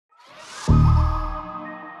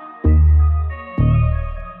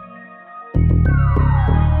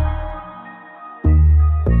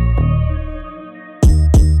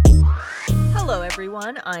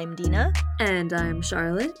everyone. I'm Dina. And I'm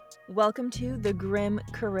Charlotte. Welcome to the Grim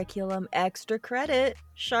Curriculum Extra Credit.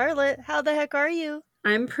 Charlotte, how the heck are you?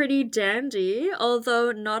 I'm pretty dandy,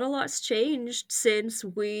 although not a lot's changed since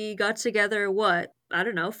we got together,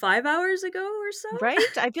 5 hours ago or so?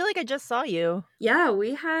 Right? I feel like I just saw you. Yeah,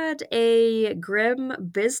 we had a grim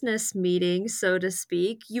business meeting, so to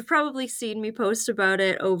speak. You've probably seen me post about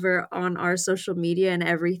it over on our social media and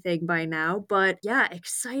everything by now, but yeah,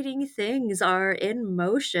 exciting things are in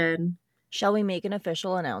motion. Shall we make an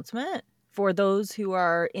official announcement? For those who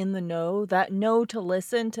are in the know, that know to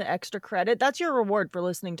listen to Extra Credit, that's your reward for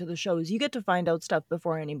listening to the shows. You get to find out stuff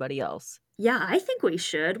before anybody else. Yeah, I think we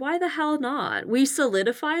should. Why the hell not? We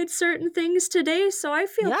solidified certain things today, so I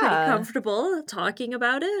feel pretty comfortable talking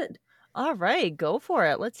about it. All right, go for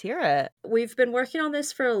it. Let's hear it. We've been working on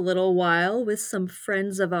this for a little while with some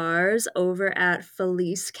friends of ours over at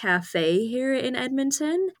Felice Cafe here in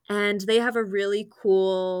Edmonton, and they have a really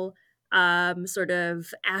cool sort of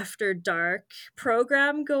after dark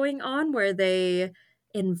program going on where they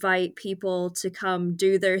invite people to come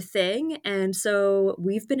do their thing. And so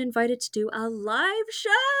we've been invited to do a live show.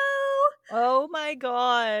 Oh my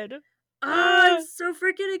God. I'm so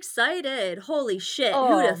freaking excited. Holy shit.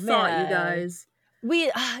 Who'd have thought, you guys?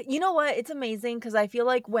 You know what? It's amazing because I feel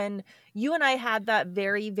like when you and I had that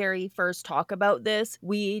very, very first talk about this,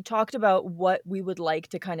 we talked about what we would like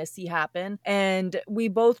to kind of see happen. And we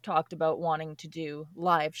both talked about wanting to do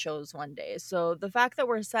live shows one day. So the fact that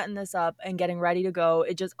we're setting this up and getting ready to go,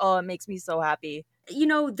 it makes me so happy. You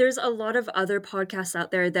know, there's a lot of other podcasts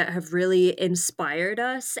out there that have really inspired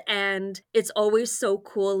us, and it's always so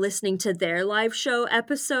cool listening to their live show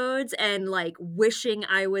episodes and like wishing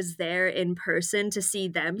I was there in person to see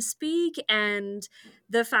them speak. And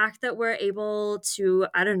the fact that we're able to,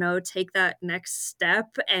 I don't know, take that next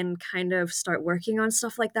step and kind of start working on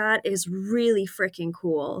stuff like that is really freaking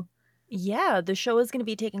cool. Yeah, the show is going to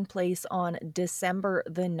be taking place on December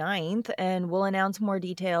the 9th, and we'll announce more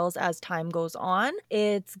details as time goes on.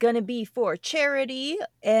 It's going to be for charity,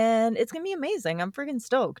 and it's going to be amazing. I'm freaking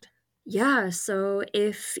stoked. Yeah, so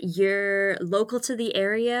if you're local to the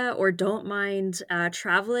area or don't mind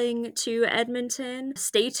traveling to Edmonton,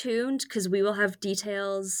 stay tuned because we will have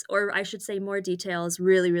details, or I should say more details,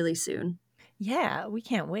 really, really soon. Yeah, we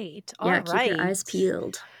can't wait. Yeah, All right. keep your eyes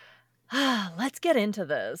peeled. Let's get into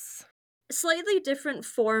this. Slightly different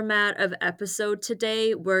format of episode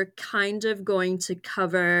today. We're kind of going to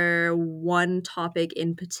cover one topic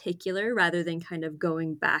in particular rather than kind of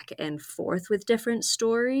going back and forth with different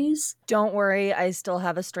stories. Don't worry, I still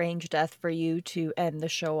have a strange death for you to end the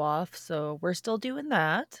show off, so we're still doing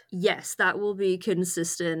that. Yes, that will be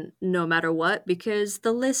consistent no matter what because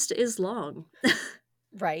the list is long.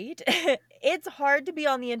 Right? It's hard to be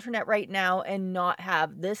on the internet right now and not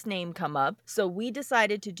have this name come up. So we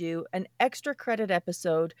decided to do an extra credit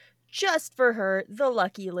episode just for her, the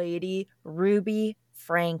lucky lady, Ruby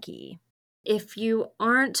Franke. If you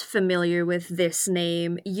aren't familiar with this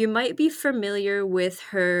name, you might be familiar with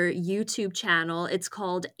her YouTube channel. It's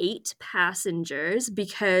called 8 Passengers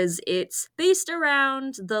because it's based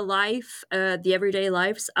around the life, the everyday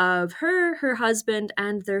lives of her husband,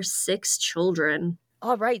 and their 6 children.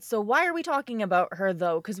 All right, so why are we talking about her,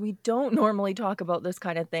 though? Because we don't normally talk about this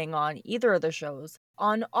kind of thing on either of the shows.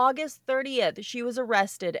 On August 30th, she was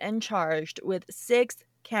arrested and charged with 6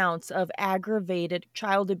 counts of aggravated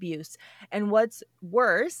child abuse. And what's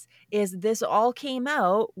worse is this all came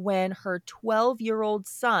out when her 12-year-old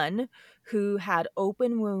son, who had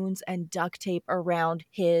open wounds and duct tape around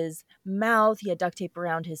his mouth, he had duct tape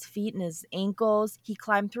around his feet and his ankles, he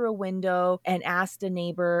climbed through a window and asked a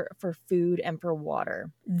neighbor for food and for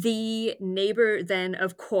water. The neighbor then,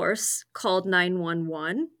 of course, called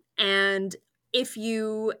 911, and if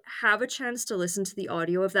you have a chance to listen to the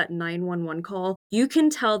audio of that 911 call, you can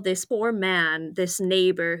tell this poor man, this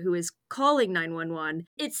neighbor who is calling 911,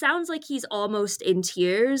 it sounds like he's almost in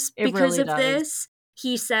tears because of this.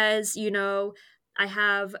 He says, I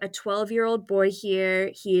have a 12-year-old boy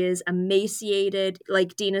here. He is emaciated.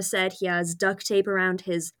 Like Dina said, he has duct tape around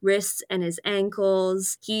his wrists and his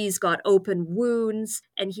ankles. He's got open wounds.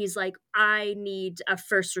 And he's like, I need a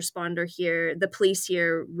first responder here, the police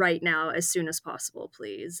here right now, as soon as possible,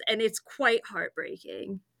 please. And it's quite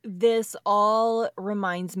heartbreaking. This all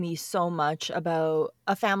reminds me so much about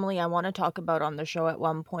a family I want to talk about on the show at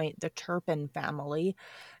one point, the Turpin family.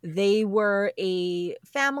 They were a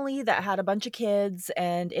family that had a bunch of kids,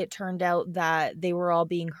 and it turned out that they were all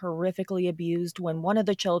being horrifically abused when one of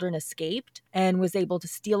the children escaped and was able to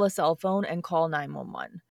steal a cell phone and call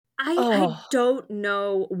 911. I don't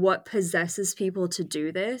know what possesses people to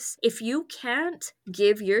do this. If you can't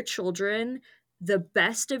give your children the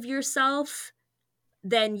best of yourself,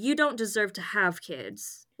 then you don't deserve to have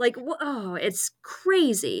kids. Like, oh, it's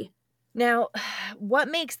crazy. Now, what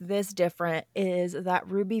makes this different is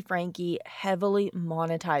that Ruby Franke heavily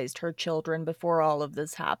monetized her children before all of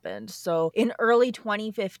this happened. So, in early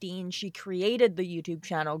 2015, she created the YouTube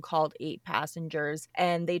channel called 8 Passengers,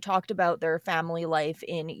 and they talked about their family life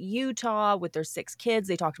in Utah with their 6 kids.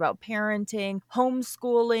 They talked about parenting,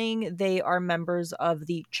 homeschooling. They are members of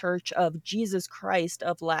the Church of Jesus Christ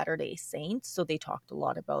of Latter-day Saints, so they talked a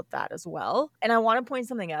lot about that as well. And I want to point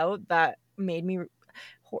something out that made me,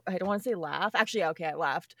 I don't want to say laugh. Actually, okay, I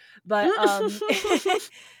laughed. But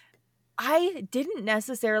I didn't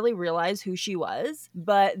necessarily realize who she was,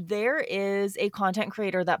 but there is a content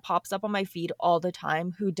creator that pops up on my feed all the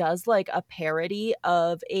time who does like a parody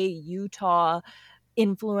of a Utah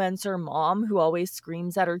influencer mom who always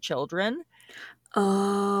screams at her children.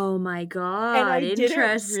 Oh my And God, I didn't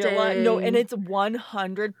realize, no, and interesting. it's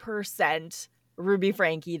 100% Ruby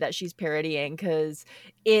Franke that she's parodying, because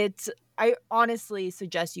it, I honestly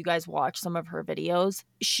suggest you guys watch some of her videos.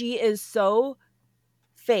 She is so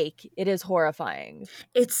fake. It is horrifying.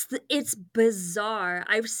 It's bizarre.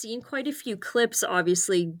 I've seen quite a few clips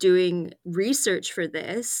obviously doing research for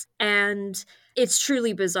this, and it's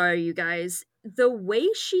truly bizarre, you guys. The way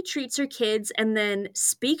she treats her kids and then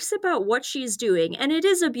speaks about what she's doing, and it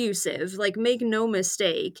is abusive, like make no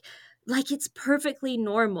mistake. Like it's perfectly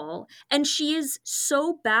normal. And she is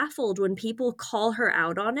so baffled when people call her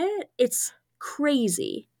out on it. It's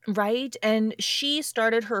crazy. Right? And she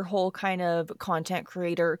started her whole kind of content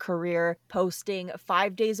creator career posting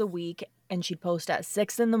 5 days a week. And she'd post at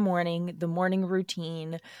 6 in the morning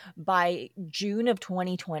routine. By June of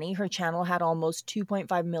 2020, her channel had almost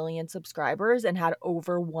 2.5 million subscribers and had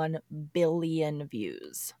over 1 billion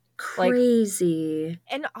views. Like, Crazy.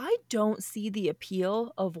 and I don't see the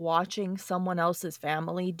appeal of watching someone else's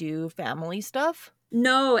family do family stuff.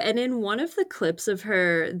 No, and in one of the clips of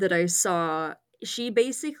her that I saw, she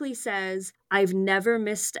basically says, I've never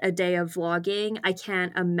missed a day of vlogging. I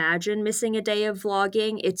can't imagine missing a day of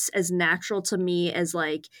vlogging. It's as natural to me as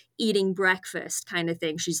like eating breakfast kind of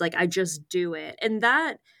thing. She's like, I just do it. And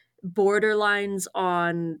that borderlines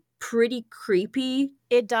on pretty creepy.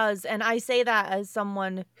 It does, and I say that as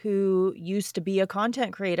someone who used to be a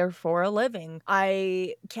content creator for a living.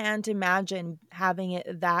 I can't imagine having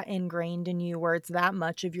it that ingrained in you where it's that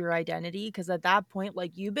much of your identity, because at that point,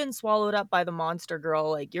 like, you've been swallowed up by the monster,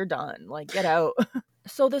 girl, like, you're done, like, get out.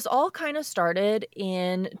 So this all kind of started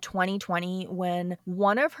in 2020 when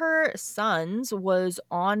one of her sons was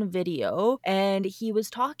on video and he was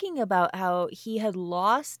talking about how he had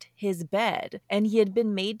lost his bed and he had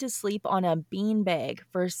been made to sleep on a beanbag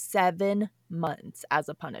for 7 months as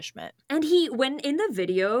a punishment. And when in the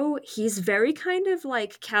video, he's very kind of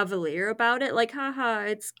like cavalier about it, like, haha,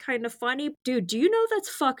 it's kind of funny. Dude, do you know that's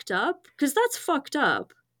fucked up? Because that's fucked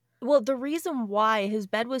up. Well, the reason why his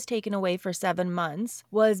bed was taken away for 7 months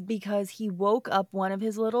was because he woke up one of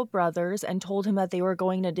his little brothers and told him that they were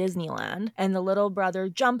going to Disneyland. And the little brother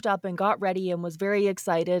jumped up and got ready and was very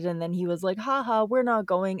excited. And then he was like, haha, we're not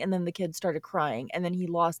going. And then the kid started crying. And then he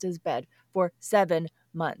lost his bed for 7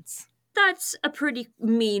 months. That's a pretty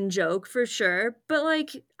mean joke for sure, but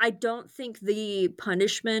like, I don't think the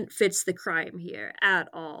punishment fits the crime here at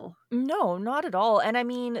all. No, not at all. And I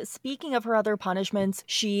mean, speaking of her other punishments,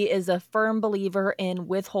 she is a firm believer in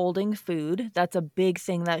withholding food. That's a big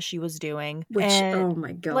thing that she was doing. Which, And oh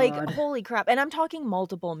my like, God. holy crap. And I'm talking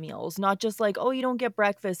multiple meals, not just like, oh, you don't get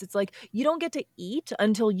breakfast. It's like, you don't get to eat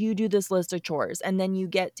until you do this list of chores, and then you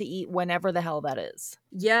get to eat whenever the hell that is.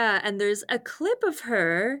 Yeah, and there's a clip of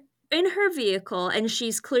her in her vehicle, and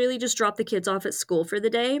she's clearly just dropped the kids off at school for the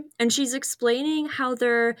day. And she's explaining how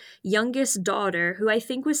their youngest daughter, who I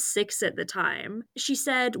think was 6 at the time, she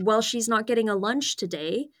said, well, she's not getting a lunch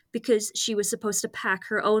today because she was supposed to pack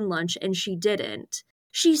her own lunch and she didn't.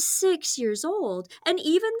 She's 6 years old. And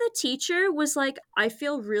even the teacher was like, I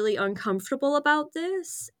feel really uncomfortable about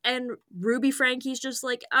this. And Ruby Frankie's just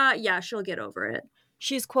like, yeah, she'll get over it.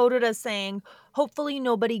 She's quoted as saying, hopefully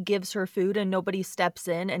nobody gives her food and nobody steps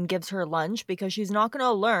in and gives her lunch because she's not going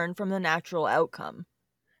to learn from the natural outcome.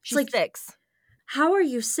 It's She's like, 6. how are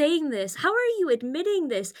you saying this? How are you admitting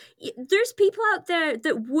this? There's people out there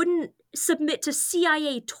that wouldn't submit to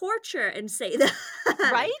CIA torture and say that.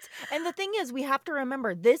 Right? And the thing is, we have to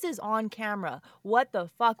remember, this is on camera. What the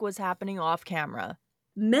fuck was happening off camera?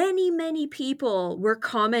 Many people were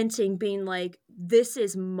commenting, being like, this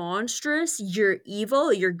is monstrous. You're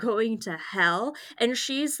evil. You're going to hell. And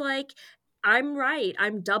she's like, I'm right.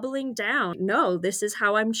 I'm doubling down. No, this is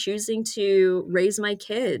how I'm choosing to raise my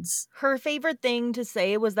kids. Her favorite thing to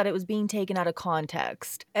say was that it was being taken out of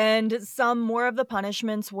context. And some more of the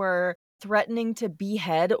punishments were threatening to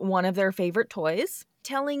behead one of their favorite toys,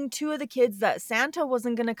 telling two of the kids that Santa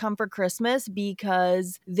wasn't going to come for Christmas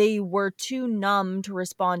because they were too numb to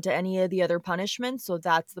respond to any of the other punishments. So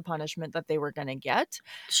that's the punishment that they were going to get.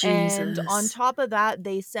 And on Jesus. top of that,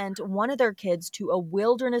 they sent one of their kids to a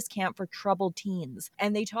wilderness camp for troubled teens.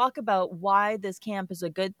 And they talk about why this camp is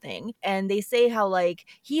a good thing. And they say how, like,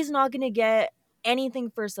 he's not going to get anything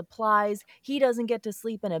for supplies. He doesn't get to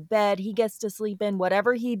sleep in a bed. He gets to sleep in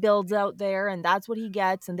whatever he builds out there, and that's what he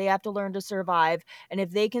gets. And they have to learn to survive. And if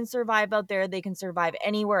they can survive out there, they can survive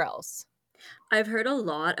anywhere else. I've heard a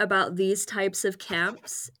lot about these types of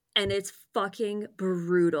camps, and it's fucking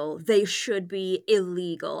brutal. They should be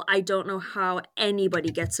illegal. I don't know how anybody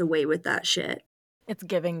gets away with that shit. It's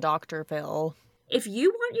giving Dr. Phil. If you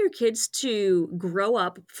want your kids to grow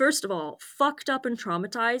up, first of all, fucked up and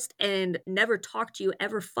traumatized and never talk to you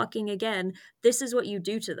ever fucking again, this is what you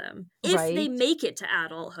do to them. If they Right? make it to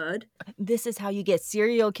adulthood, This is how you get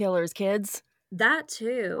serial killers, kids. that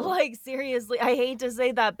too. Like, seriously, I hate to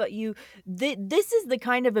say that, but this is the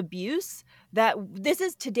kind of abuse that this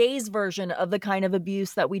is today's version of the kind of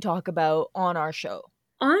abuse that we talk about on our show.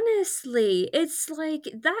 Honestly, it's like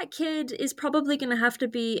that kid is probably going to have to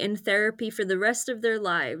be in therapy for the rest of their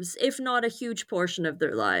lives, if not a huge portion of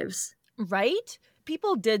their lives. Right?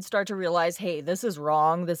 People did start to realize, hey, this is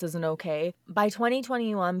wrong. This isn't okay. By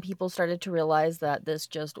 2021, people started to realize that this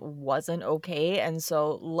just wasn't okay. And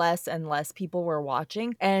so less and less people were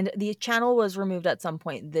watching. And the channel was removed at some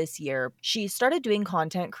point this year. She started doing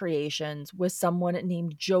content creations with someone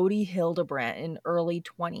named Jody Hildebrandt in early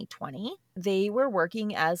 2020. They were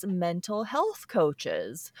working as mental health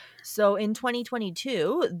coaches. So in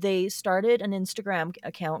 2022, they started an Instagram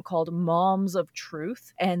account called Moms of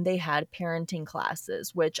Truth, and they had parenting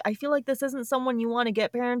classes, which I feel like this isn't someone you want to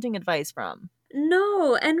get parenting advice from.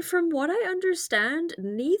 No, and from what I understand,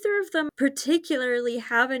 neither of them particularly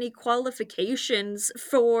have any qualifications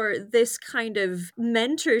for this kind of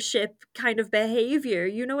mentorship kind of behavior.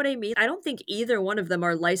 You know what I mean? I don't think either one of them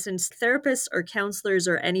are licensed therapists or counselors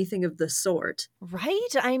or anything of the sort. Right?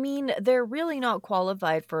 I mean, they're really not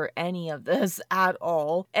qualified for any of this at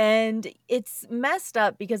all. And it's messed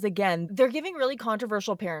up because, again, they're giving really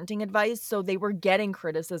controversial parenting advice. So they were getting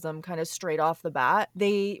criticism kind of straight off the bat.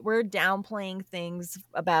 They were downplaying things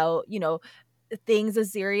about, things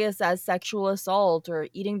as serious as sexual assault or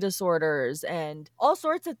eating disorders and all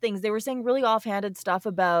sorts of things. They were saying really offhanded stuff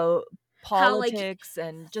about How, like, politics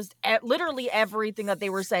and just literally everything that they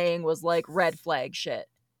were saying was like red flag shit.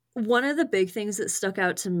 one of the big things that stuck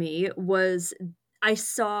out to me was I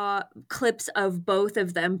saw clips of both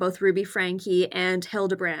of them, both Ruby Franke and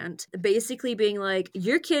Hildebrandt, basically being like,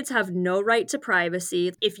 your kids have no right to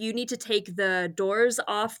privacy. If you need to take the doors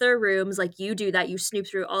off their rooms, like you do that, you snoop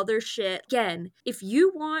through all their shit. Again, if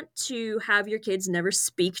you want to have your kids never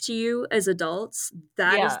speak to you as adults,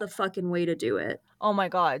 that is Yeah. the fucking way to do it. Oh my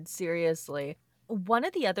god, seriously. One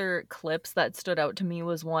of the other clips that stood out to me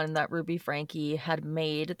was one that Ruby Franke had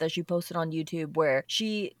made that she posted on YouTube where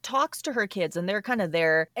she talks to her kids and they're kind of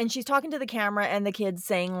there and she's talking to the camera and the kids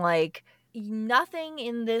saying like, nothing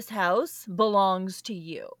in this house belongs to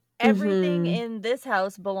you. Everything Mm-hmm. in this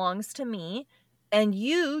house belongs to me. And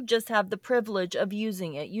you just have the privilege of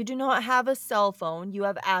using it. You do not have a cell phone. You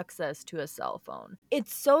have access to a cell phone.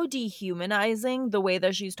 It's so dehumanizing the way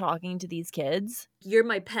that she's talking to these kids. You're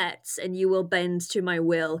my pets and you will bend to my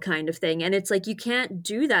will kind of thing. And it's like, you can't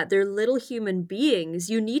do that. They're little human beings.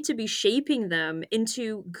 You need to be shaping them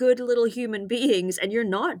into good little human beings, and you're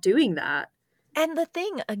not doing that. And the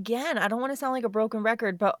thing, again, I don't want to sound like a broken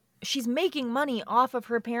record, but she's making money off of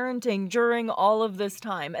her parenting during all of this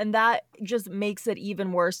time. And that just makes it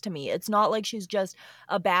even worse to me. It's not like she's just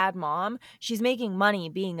a bad mom. She's making money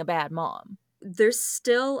being a bad mom. There's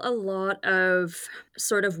still a lot of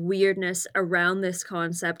sort of weirdness around this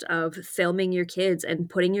concept of filming your kids and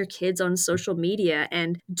putting your kids on social media.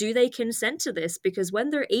 And do they consent to this? Because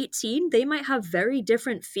when they're 18, they might have very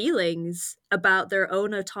different feelings about their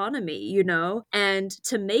own autonomy, you know? And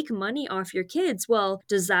to make money off your kids, well,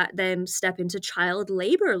 does that then step into child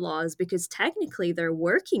labor laws? Because technically they're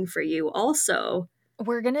working for you also.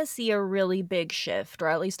 We're gonna see a really big shift, or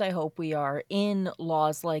at least I hope we are, in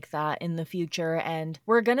laws like that in the future, and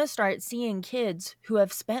we're gonna start seeing kids who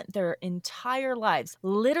have spent their entire lives,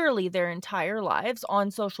 literally their entire lives, on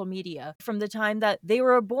social media. From the time that they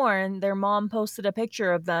were born, their mom posted a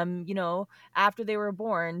picture of them, after they were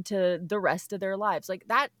born, to the rest of their lives. Like,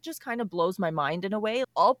 that just kind of blows my mind in a way.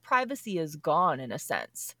 All privacy is gone in a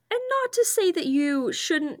sense. And not to say that you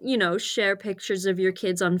shouldn't, share pictures of your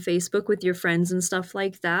kids on Facebook with your friends and stuff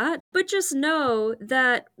like that, but just know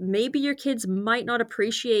that maybe your kids might not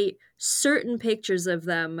appreciate certain pictures of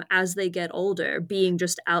them as they get older, being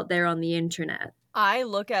just out there on the internet. I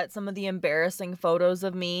look at some of the embarrassing photos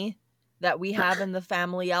of me that we have in the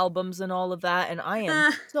family albums and all of that, and I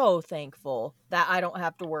am so thankful that I don't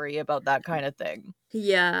have to worry about that kind of thing.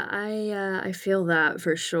 Yeah, I feel that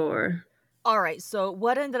for sure. Alright, so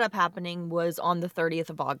what ended up happening was on the 30th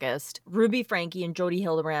of August, Ruby Franke and Jody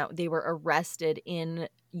Hildebrandt, they were arrested in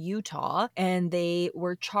Utah, and they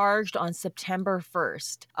were charged on September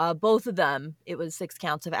 1st. Both of them, it was 6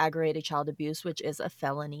 counts of aggravated child abuse, which is a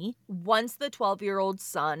felony. Once the 12-year-old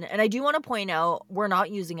son, and I do want to point out, we're not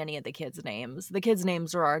using any of the kids' names. The kids'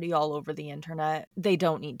 names are already all over the internet. They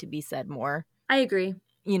don't need to be said more. I agree.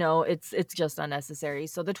 It's just unnecessary.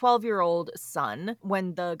 So the 12-year-old son,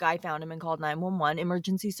 when the guy found him and called 911,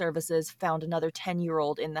 emergency services found another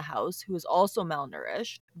 10-year-old in the house who was also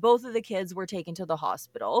malnourished. Both of the kids were taken to the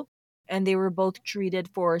hospital, and they were both treated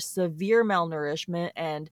for severe malnourishment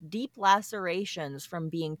and deep lacerations from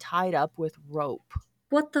being tied up with rope.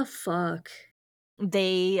 What the fuck?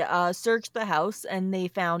 They searched the house and they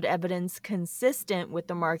found evidence consistent with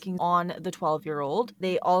the marking on the 12-year-old.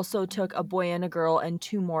 They also took a boy and a girl and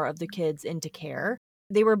 2 more of the kids into care.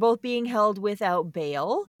 They were both being held without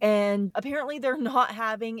bail, and apparently they're not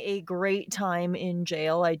having a great time in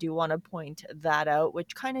jail. I do want to point that out,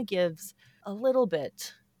 which kind of gives a little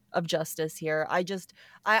bit of justice here.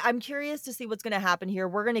 I'm curious to see what's going to happen here.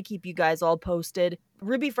 We're going to keep you guys all posted.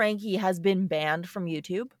 Ruby Franke has been banned from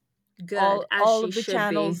YouTube. Good, as All she of the should be.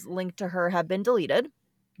 channels linked to her have been deleted.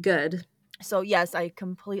 Good. So yes, I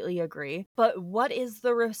completely agree. But what is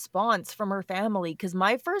the response from her family? Because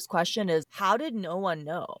my first question is, how did no one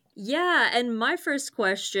know? Yeah, and my first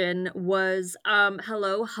question was,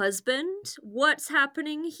 hello, husband, what's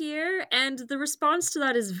happening here? And the response to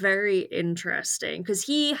that is very interesting because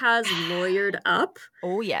he has lawyered up.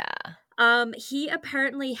 Oh yeah. He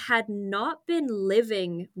apparently had not been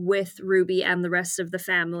living with Ruby and the rest of the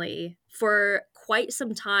family for quite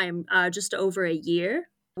some time, just over a year,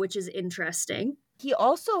 which is interesting. He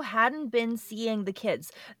also hadn't been seeing the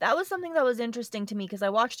kids. That was something that was interesting to me because I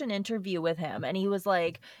watched an interview with him and he was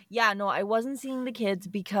like, yeah, no, I wasn't seeing the kids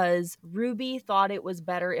because Ruby thought it was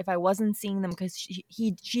better if I wasn't seeing them because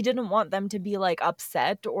she didn't want them to be like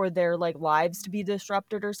upset or their like lives to be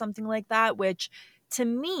disrupted or something like that, which to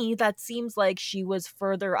me, that seems like she was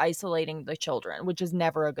further isolating the children, which is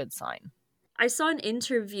never a good sign. I saw an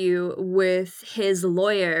interview with his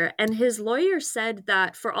lawyer, and his lawyer said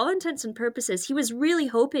that for all intents and purposes, he was really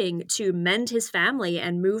hoping to mend his family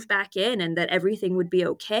and move back in and that everything would be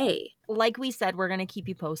okay. Like we said, we're going to keep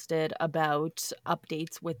you posted about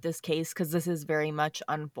updates with this case because this is very much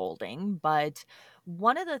unfolding. But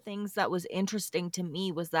one of the things that was interesting to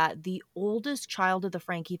me was that the oldest child of the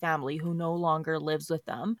Franke family, who no longer lives with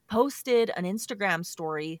them, posted an Instagram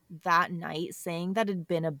story that night saying that it had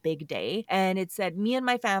been a big day. And it said, "Me and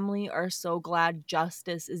my family are so glad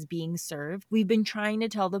justice is being served. We've been trying to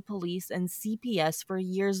tell the police and CPS for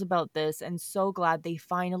years about this and so glad they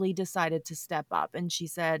finally decided to step up." And she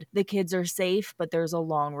said, the kids are safe, but there's a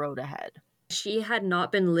long road ahead. She had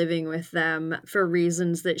not been living with them for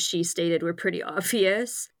reasons that she stated were pretty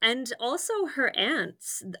obvious. And also, her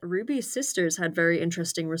aunts, Ruby's sisters, had very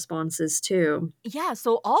interesting responses too. Yeah,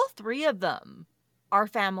 so all 3 of them are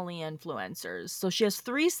family influencers. So she has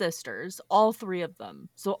 3 sisters, all 3 of them.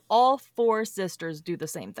 So all 4 sisters do the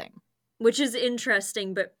same thing. Which is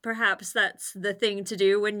interesting, but perhaps that's the thing to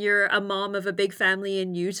do when you're a mom of a big family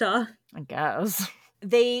in Utah. I guess.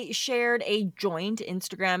 They shared a joint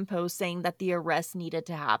Instagram post saying that the arrest needed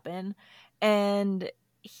to happen. And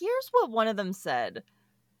here's what one of them said.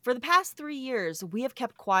 "For the past 3 years, we have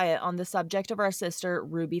kept quiet on the subject of our sister,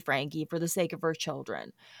 Ruby Franke, for the sake of her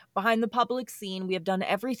children. Behind the public scene, we have done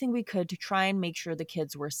everything we could to try and make sure the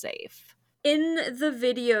kids were safe." In the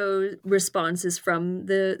video responses from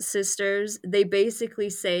the sisters, they basically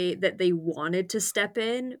say that they wanted to step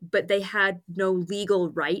in, but they had no legal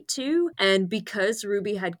right to. And because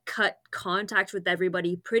Ruby had cut contact with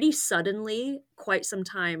everybody pretty suddenly, quite some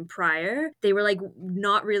time prior, they were like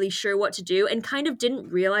not really sure what to do and kind of didn't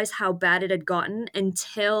realize how bad it had gotten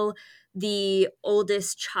until the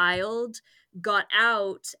oldest child got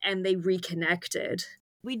out and they reconnected.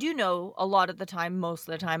 We do know a lot of the time, most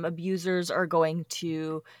of the time, abusers are going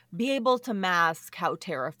to be able to mask how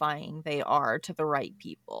terrifying they are to the right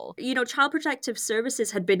people. You know, Child Protective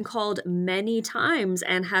Services had been called many times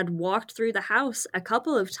and had walked through the house a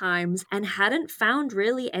couple of times and hadn't found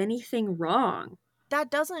really anything wrong.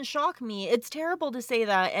 That doesn't shock me. It's terrible to say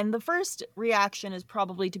that, and the first reaction is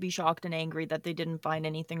probably to be shocked and angry that they didn't find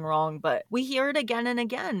anything wrong, but we hear it again and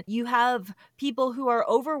again. You have people who are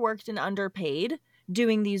overworked and underpaid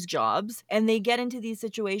doing these jobs, and they get into these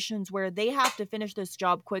situations where they have to finish this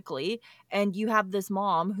job quickly, and you have this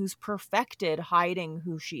mom who's perfected hiding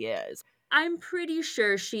who she is. I'm pretty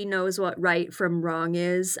sure she knows what right from wrong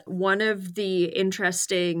is. One of the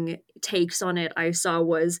interesting takes on it I saw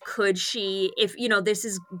was, could she, if, you know, this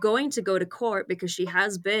is going to go to court because she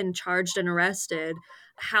has been charged and arrested,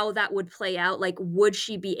 how that would play out? Like, would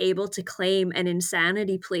she be able to claim an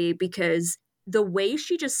insanity plea? Because the way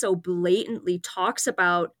she just so blatantly talks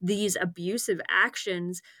about these abusive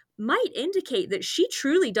actions might indicate that she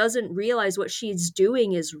truly doesn't realize what she's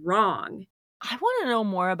doing is wrong. I want to know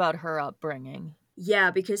more about her upbringing.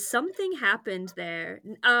 Yeah, because something happened there.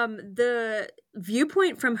 The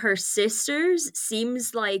viewpoint from her sisters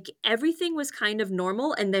seems like everything was kind of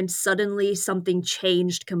normal and then suddenly something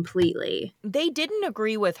changed completely. They didn't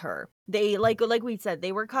agree with her. They like we said,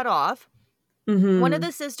 they were cut off. One of Mhm.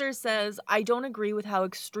 the sisters says, "I don't agree with how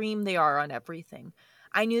extreme they are on everything.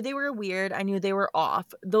 I knew they were weird. I knew they were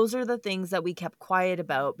off. Those are the things that we kept quiet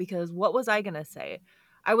about because what was I going to say?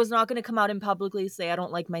 I was not going to come out and publicly say I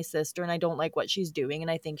don't like my sister and I don't like what she's doing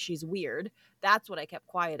and I think she's weird. That's what I kept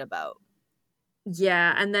quiet about."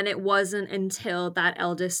 Yeah, and then it wasn't until that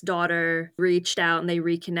eldest daughter reached out and they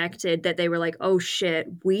reconnected that they were like, "Oh shit,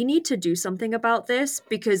 we need to do something about this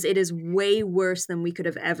because it is way worse than we could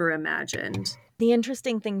have ever imagined." The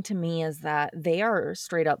interesting thing to me is that they are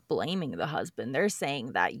straight up blaming the husband. They're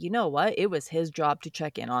saying that, you know what, it was his job to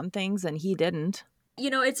check in on things and he didn't. You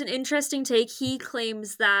know, it's an interesting take. He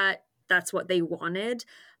claims that that's what they wanted,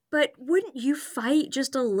 but wouldn't you fight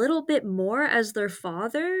just a little bit more as their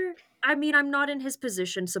father? I mean, I'm not in his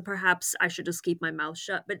position, so perhaps I should just keep my mouth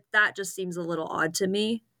shut, but that just seems a little odd to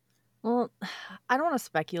me. Well, I don't want to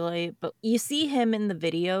speculate, but you see him in the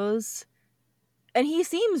videos and he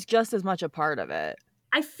seems just as much a part of it.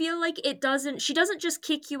 I feel like she doesn't just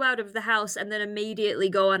kick you out of the house and then immediately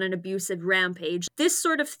go on an abusive rampage. This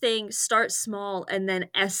sort of thing starts small and then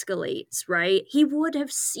escalates, right? He would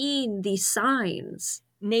have seen these signs.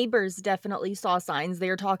 Neighbors definitely saw signs. They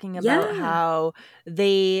were talking about Yeah. how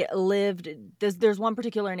they lived there's one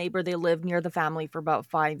particular neighbor, they lived near the family for about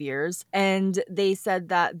 5 years, and they said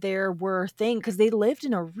that there were things because they lived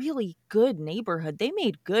in a really good neighborhood. They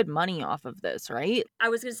made good money off of this, right? I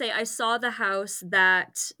was gonna say I saw the house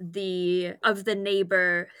that the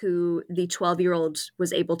neighbor who the 12-year-old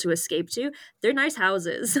was able to escape to. They're nice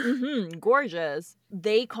houses. Gorgeous.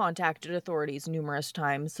 They contacted authorities numerous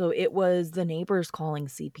times, so it was the neighbors calling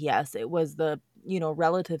CPS, it was the,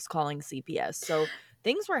 relatives calling CPS, so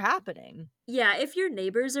things were happening. Yeah, if your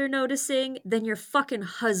neighbors are noticing, then your fucking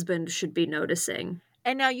husband should be noticing.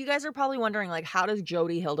 And now you guys are probably wondering, like, how does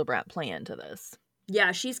Jody Hildebrandt play into this?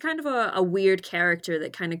 Yeah, she's kind of a weird character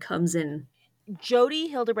that kind of comes in. Jody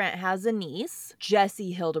Hildebrandt has a niece,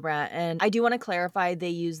 Jessie Hildebrandt, and I do want to clarify they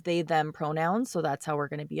use they them pronouns, so that's how we're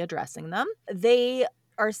going to be addressing them. They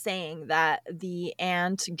are saying that the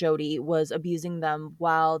aunt Jody was abusing them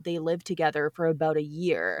while they lived together for about a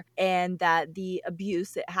year, and that the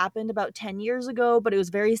abuse it happened about 10 years ago, but it was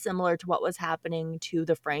very similar to what was happening to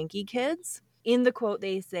the Franke kids. In the quote,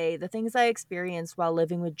 they say, "The things I experienced while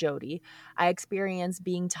living with Jody, I experienced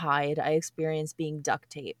being tied, I experienced being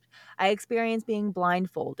duct taped, I experienced being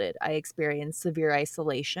blindfolded, I experienced severe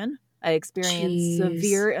isolation, I experienced Jeez.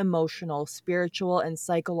 severe emotional, spiritual, and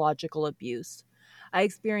psychological abuse. I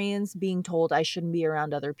experienced being told I shouldn't be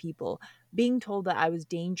around other people, being told that I was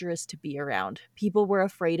dangerous to be around. People were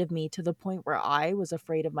afraid of me to the point where I was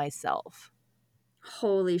afraid of myself."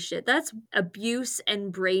 Holy shit. That's abuse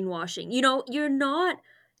and brainwashing. You know, you're not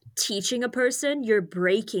teaching a person, you're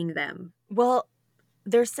breaking them. Well,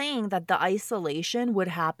 they're saying that the isolation would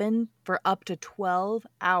happen for up to 12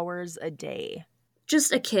 hours a day.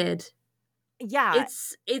 Just a kid. Yeah,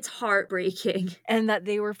 It's heartbreaking. and that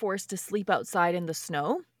they were forced to sleep outside in the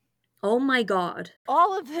snow. Oh my god.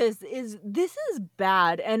 All of this is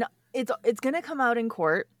bad, and It's gonna come out in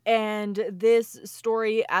court, and this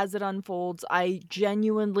story, as it unfolds, I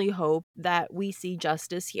genuinely hope that we see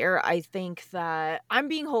justice here. I think that I'm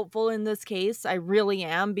being hopeful in this case, I really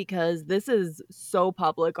am, because this is so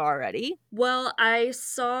public already. Well, I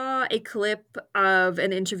saw a clip of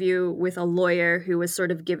an interview with a lawyer who was sort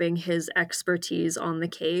of giving his expertise on the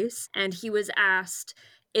case, and he was asked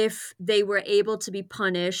if they were able to be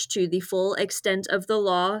punished to the full extent of the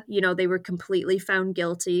law. You know, they were completely found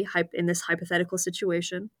guilty in this hypothetical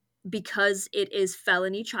situation because it is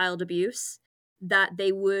felony child abuse, that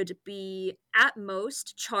they would be at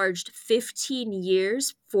most charged 15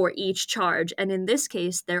 years for each charge. And in this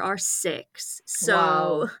case, there are 6. So,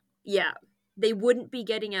 Wow. yeah, they wouldn't be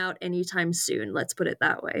getting out anytime soon. Let's put it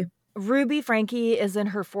that way. Ruby Franke is in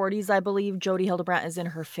her 40s, I believe. Jodi Hildebrandt is in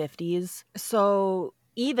her 50s. So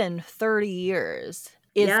even 30 years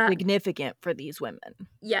is Yeah. significant for these women.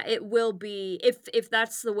 Yeah, it will be, if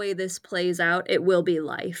that's the way this plays out, it will be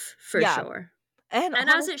life for Yeah. sure. And And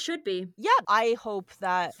as it should be. yeah, I hope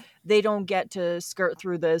that they don't get to skirt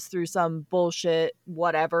through this through some bullshit,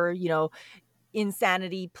 whatever,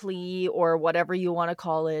 insanity plea or whatever you want to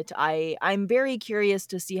call it. I'm very curious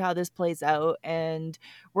to see how this plays out, and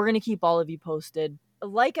we're going to keep all of you posted.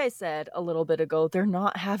 Like I said a little bit ago, they're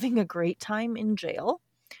not having a great time in jail.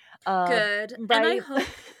 Good. And Right?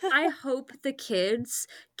 I hope the kids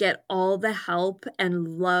get all the help and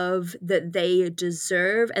love that they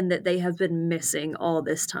deserve and that they have been missing all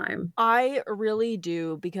this time. I really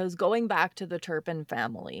do, because going back to the Turpin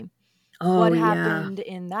family, Oh, what yeah. happened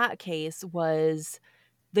in that case was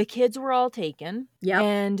the kids were all taken, Yep.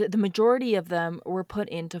 and the majority of them were put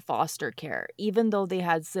into foster care. Even though they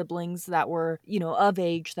had siblings that were, of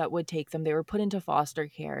age that would take them, they were put into foster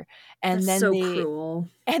care. And That's then so they cruel.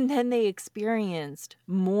 and then they experienced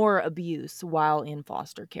more abuse while in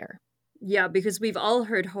foster care. Yeah, because we've all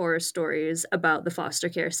heard horror stories about the foster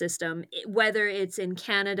care system, whether it's in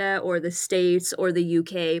Canada or the States or the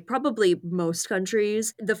UK, probably most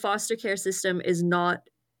countries. The foster care system is not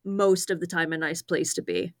most of the time a nice place to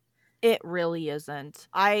be. It really isn't.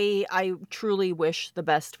 I truly wish the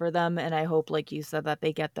best for them, and I hope, like you said, that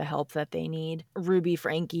they get the help that they need. Ruby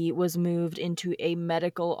Franke was moved into a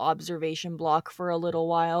medical observation block for a little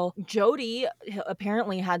while. Jodi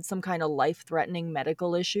apparently had some kind of life-threatening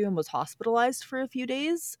medical issue and was hospitalized for a few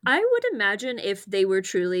days. I would imagine if they were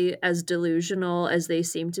truly as delusional as they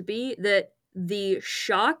seem to be, that the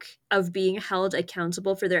shock of being held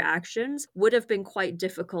accountable for their actions would have been quite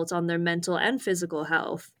difficult on their mental and physical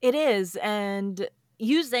health. It is, and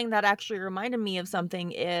you saying that actually reminded me of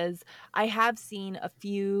something. Is I have seen a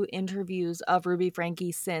few interviews of Ruby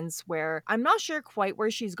Franke since, where I'm not sure quite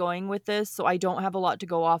where she's going with this, so I don't have a lot to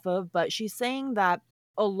go off of, but she's saying that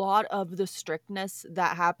a lot of the strictness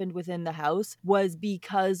that happened within the house was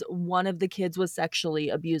because one of the kids was sexually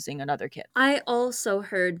abusing another kid. I also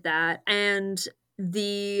heard that, and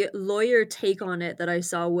the lawyer take on it that I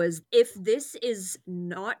saw was, if this is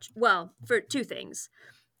not, well, for 2 things.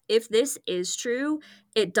 If this is true,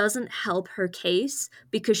 it doesn't help her case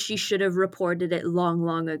because she should have reported it long,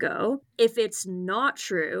 long ago. If it's not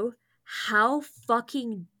true, how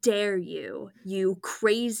fucking dare you, you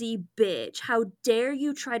crazy bitch? How dare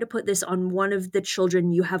you try to put this on one of the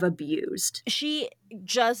children you have abused? She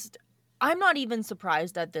just I'm not even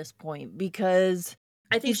surprised at this point, because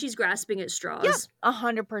I think she's grasping at yeah, straws.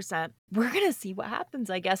 100%. We're gonna see what happens,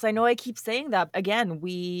 I guess. I know I keep saying that. Again,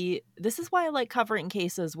 this is why I like covering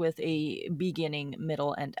cases with a beginning,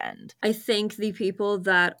 middle, and end. I think the people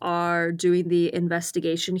that are doing the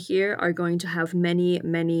investigation here are going to have many,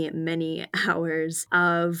 many, many hours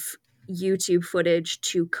of YouTube footage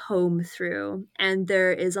to comb through, and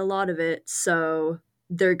there is a lot of it, so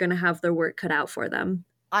they're going to have their work cut out for them.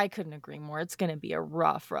 I couldn't agree more. It's gonna be a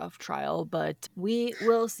rough, rough trial, but we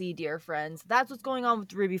will see, dear friends. That's what's going on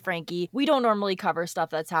with Ruby Franke. We don't normally cover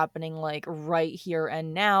stuff that's happening like right here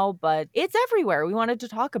and now, but it's everywhere. We wanted to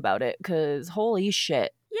talk about it because holy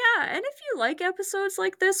shit. Yeah, and if you like episodes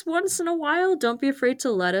like this once in a while, don't be afraid to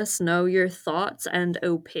let us know your thoughts and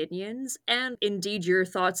opinions, and indeed your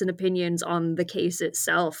thoughts and opinions on the case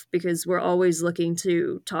itself, because we're always looking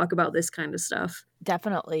to talk about this kind of stuff.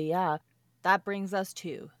 Definitely, yeah. That brings us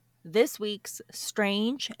to this week's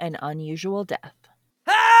strange and unusual death.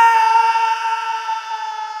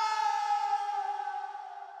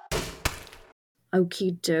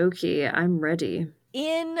 Okie dokie, I'm ready.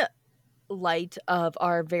 In light of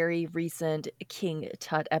our very recent King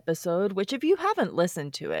Tut episode, which if you haven't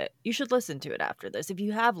listened to it, you should listen to it after this. If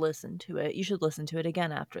you have listened to it, you should listen to it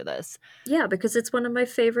again after this. Yeah, because it's one of my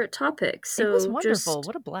favorite topics. It was So wonderful.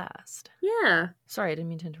 What a blast. Yeah. Sorry, I didn't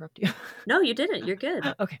mean to interrupt you. No, you didn't. You're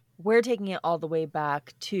good. Okay. We're taking it all the way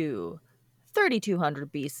back to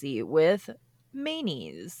 3200 BC with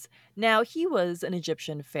Menes. Now, he was an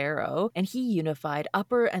Egyptian pharaoh, and he unified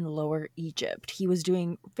Upper and Lower Egypt. He was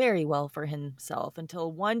doing very well for himself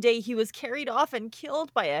until one day he was carried off and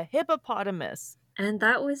killed by a hippopotamus. And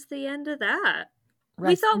that was the end of that. We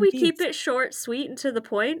Rest thought in we'd peace. keep it short, sweet, and to the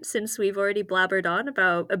point since we've already blabbered on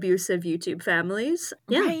about abusive YouTube families.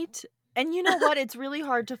 Yeah. Right. And you know what? It's really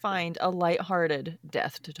hard to find a lighthearted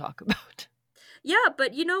death to talk about. Yeah,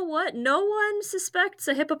 but you know what? No one suspects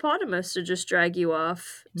a hippopotamus to just drag you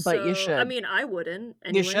off. But you should. I mean, I wouldn't.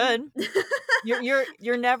 Anyway. You should.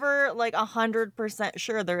 You're never like 100%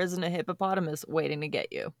 sure there isn't a hippopotamus waiting to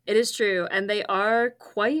get you. It is true, and they are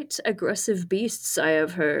quite aggressive beasts, I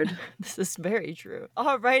have heard. This is very true.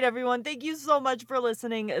 All right, everyone. Thank you so much for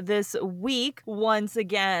listening this week. Once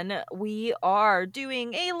again, we are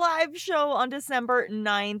doing a live show on December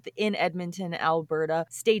 9th in Edmonton, Alberta.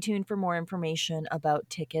 Stay tuned for more information about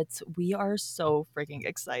tickets. We are so freaking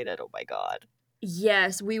excited. Oh my God.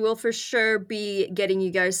 Yes, we will for sure be getting you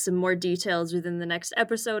guys some more details within the next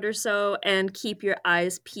episode or so, and keep your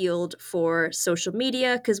eyes peeled for social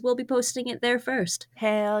media because we'll be posting it there first.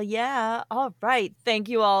 Hell yeah. All right. Thank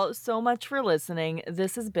you all so much for listening.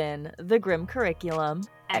 This has been the Grim Curriculum.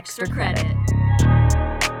 Extra credit.